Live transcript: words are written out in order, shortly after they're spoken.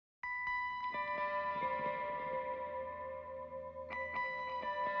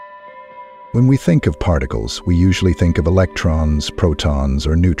When we think of particles, we usually think of electrons, protons,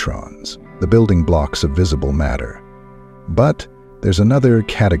 or neutrons, the building blocks of visible matter. But there's another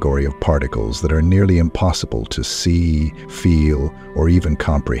category of particles that are nearly impossible to see, feel, or even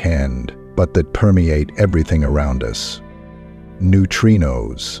comprehend, but that permeate everything around us.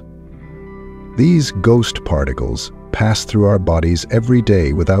 Neutrinos. These ghost particles pass through our bodies every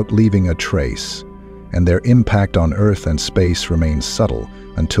day without leaving a trace, and their impact on Earth and space remains subtle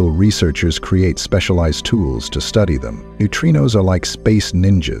until researchers create specialized tools to study them. Neutrinos are like space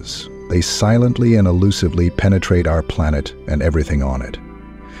ninjas. They silently and elusively penetrate our planet and everything on it.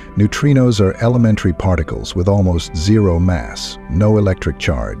 Neutrinos are elementary particles with almost zero mass, no electric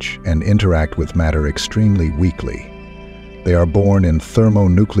charge, and interact with matter extremely weakly. They are born in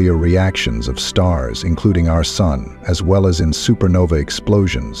thermonuclear reactions of stars, including our Sun, as well as in supernova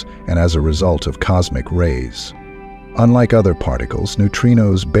explosions and as a result of cosmic rays. Unlike other particles,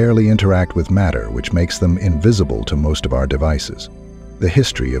 neutrinos barely interact with matter, which makes them invisible to most of our devices. The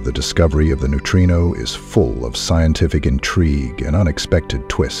history of the discovery of the neutrino is full of scientific intrigue and unexpected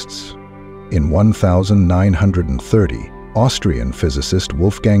twists. In 1930, Austrian physicist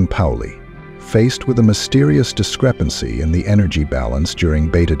Wolfgang Pauli, faced with a mysterious discrepancy in the energy balance during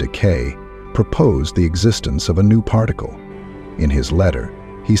beta decay, proposed the existence of a new particle. In his letter,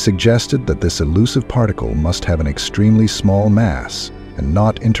 he suggested that this elusive particle must have an extremely small mass and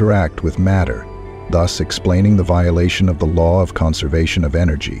not interact with matter, thus explaining the violation of the law of conservation of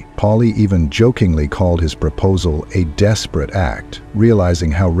energy. Pauli even jokingly called his proposal a desperate act,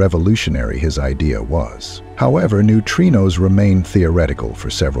 realizing how revolutionary his idea was. However, neutrinos remained theoretical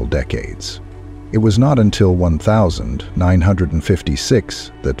for several decades. It was not until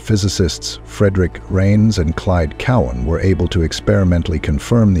 1956 that physicists Frederick Reines and Clyde Cowan were able to experimentally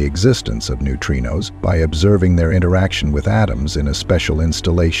confirm the existence of neutrinos by observing their interaction with atoms in a special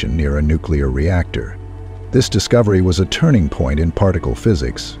installation near a nuclear reactor. This discovery was a turning point in particle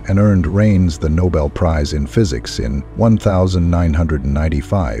physics and earned Reines the Nobel Prize in Physics in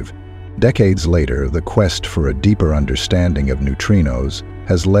 1995. Decades later, the quest for a deeper understanding of neutrinos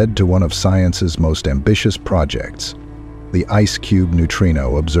has led to one of science's most ambitious projects, the Ice Cube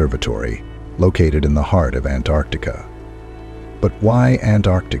Neutrino Observatory, located in the heart of Antarctica. But why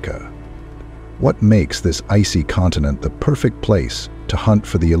Antarctica? What makes this icy continent the perfect place to hunt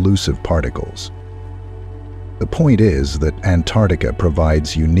for the elusive particles? The point is that Antarctica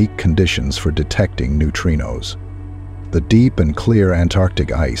provides unique conditions for detecting neutrinos. The deep and clear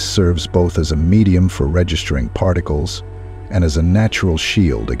Antarctic ice serves both as a medium for registering particles and as a natural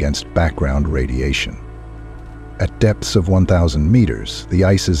shield against background radiation. At depths of 1,000 meters, the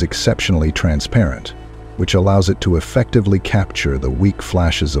ice is exceptionally transparent, which allows it to effectively capture the weak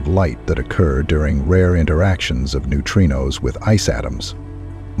flashes of light that occur during rare interactions of neutrinos with ice atoms.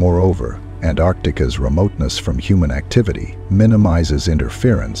 Moreover, Antarctica's remoteness from human activity minimizes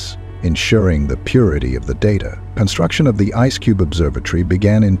interference, ensuring the purity of the data. Construction of the Ice Cube Observatory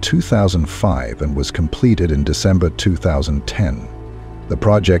began in 2005 and was completed in December 2010. The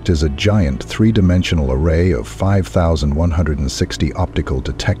project is a giant three-dimensional array of 5,160 optical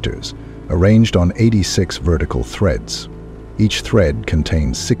detectors, arranged on 86 vertical threads. Each thread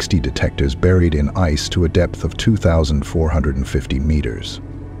contains 60 detectors buried in ice to a depth of 2,450 meters.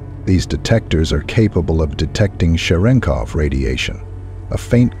 These detectors are capable of detecting Cherenkov radiation, a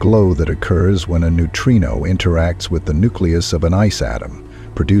faint glow that occurs when a neutrino interacts with the nucleus of an ice atom,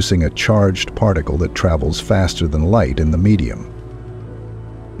 producing a charged particle that travels faster than light in the medium.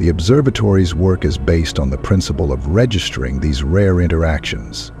 The observatory's work is based on the principle of registering these rare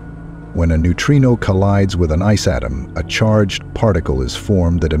interactions. When a neutrino collides with an ice atom, a charged particle is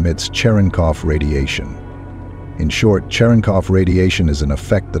formed that emits Cherenkov radiation. In short, Cherenkov radiation is an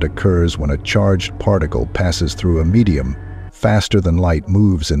effect that occurs when a charged particle passes through a medium faster than light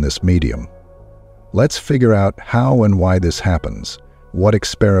moves in this medium. Let's figure out how and why this happens, what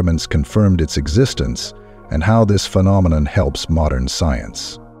experiments confirmed its existence, and how this phenomenon helps modern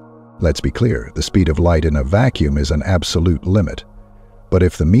science. Let's be clear, the speed of light in a vacuum is an absolute limit. But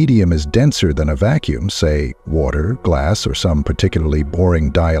if the medium is denser than a vacuum, say water, glass, or some particularly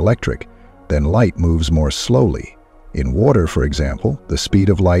boring dielectric, then light moves more slowly. In water, for example, the speed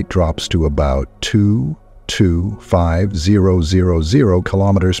of light drops to about 2.25000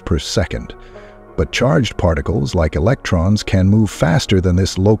 kilometers per second. But charged particles, like electrons, can move faster than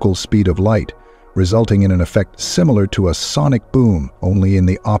this local speed of light, resulting in an effect similar to a sonic boom, only in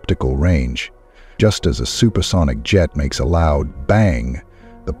the optical range. Just as a supersonic jet makes a loud bang,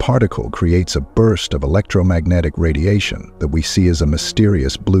 the the particle creates a burst of electromagnetic radiation that we see as a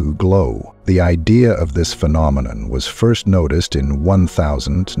mysterious blue glow. The idea of this phenomenon was first noticed in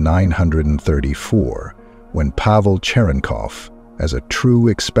 1934, when Pavel Cherenkov, as a true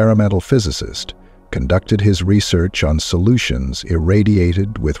experimental physicist, conducted his research on solutions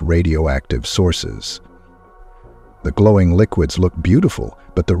irradiated with radioactive sources. The glowing liquids looked beautiful,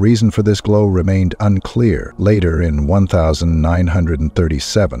 but the reason for this glow remained unclear. Later, in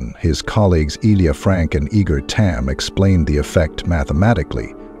 1937, his colleagues Ilya Frank and Igor Tamm explained the effect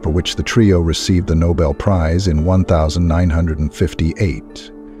mathematically, for which the trio received the Nobel Prize in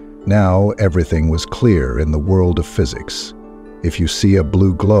 1958. Now, everything was clear in the world of physics. If you see a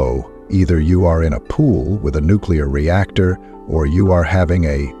blue glow, either you are in a pool with a nuclear reactor, or you are having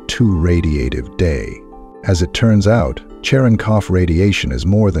a too radiative day. As it turns out, Cherenkov radiation is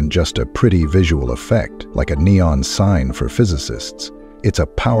more than just a pretty visual effect, like a neon sign for physicists. It's a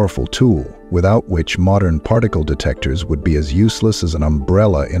powerful tool, without which modern particle detectors would be as useless as an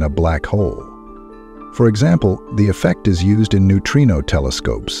umbrella in a black hole. For example, the effect is used in neutrino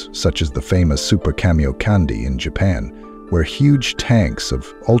telescopes, such as the famous Super Kamiokande in Japan, where huge tanks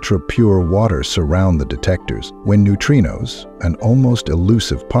of ultra-pure water surround the detectors. When neutrinos, an almost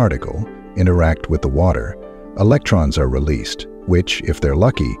elusive particle, interact with the water, electrons are released, which, if they're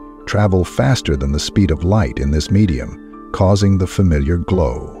lucky, travel faster than the speed of light in this medium, causing the familiar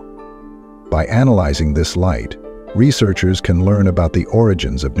glow. By analyzing this light, researchers can learn about the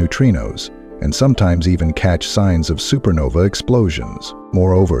origins of neutrinos and sometimes even catch signs of supernova explosions.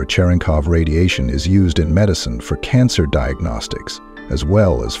 Moreover, Cherenkov radiation is used in medicine for cancer diagnostics, as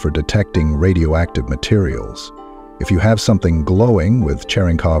well as for detecting radioactive materials. If you have something glowing with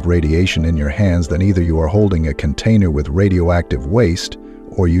Cherenkov radiation in your hands, then either you are holding a container with radioactive waste,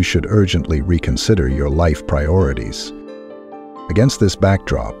 or you should urgently reconsider your life priorities. Against this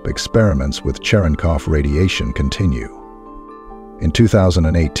backdrop, experiments with Cherenkov radiation continue. In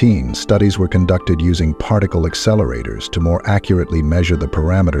 2018, studies were conducted using particle accelerators to more accurately measure the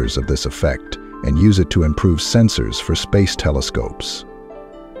parameters of this effect and use it to improve sensors for space telescopes.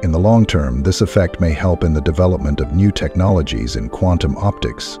 In the long term, this effect may help in the development of new technologies in quantum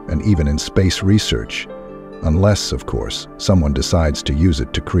optics and even in space research, unless, of course, someone decides to use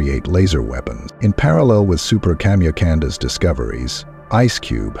it to create laser weapons. In parallel with Super Kamiokande's discoveries,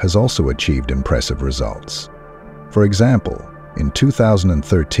 IceCube has also achieved impressive results. For example, in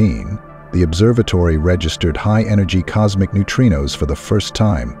 2013, the observatory registered high-energy cosmic neutrinos for the first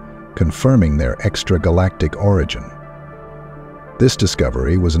time, confirming their extragalactic origin. This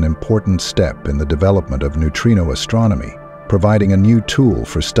discovery was an important step in the development of neutrino astronomy, providing a new tool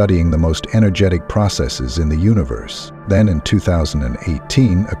for studying the most energetic processes in the universe. Then in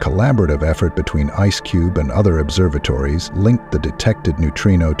 2018, a collaborative effort between IceCube and other observatories linked the detected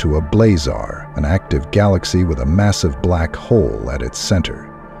neutrino to a blazar, an active galaxy with a massive black hole at its center.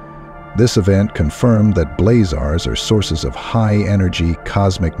 This event confirmed that blazars are sources of high-energy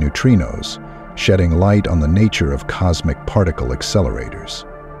cosmic neutrinos, shedding light on the nature of cosmic particle accelerators.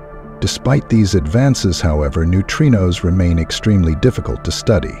 Despite these advances, however, neutrinos remain extremely difficult to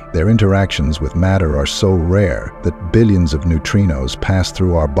study. Their interactions with matter are so rare that billions of neutrinos pass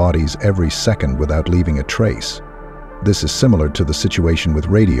through our bodies every second without leaving a trace. This is similar to the situation with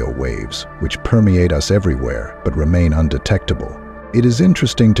radio waves, which permeate us everywhere but remain undetectable. It is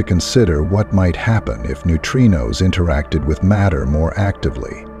interesting to consider what might happen if neutrinos interacted with matter more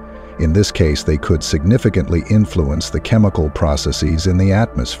actively. In this case, they could significantly influence the chemical processes in the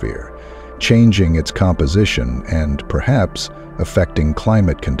atmosphere, changing its composition and, perhaps, affecting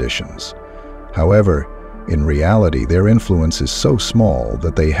climate conditions. However, in reality, their influence is so small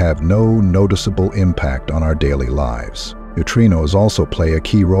that they have no noticeable impact on our daily lives. Neutrinos also play a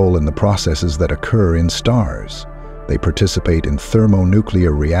key role in the processes that occur in stars. They participate in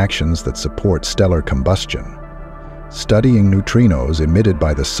thermonuclear reactions that support stellar combustion. Studying neutrinos emitted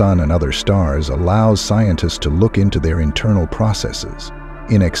by the Sun and other stars allows scientists to look into their internal processes,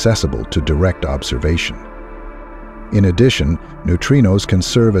 inaccessible to direct observation. In addition, neutrinos can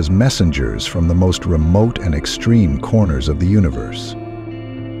serve as messengers from the most remote and extreme corners of the universe.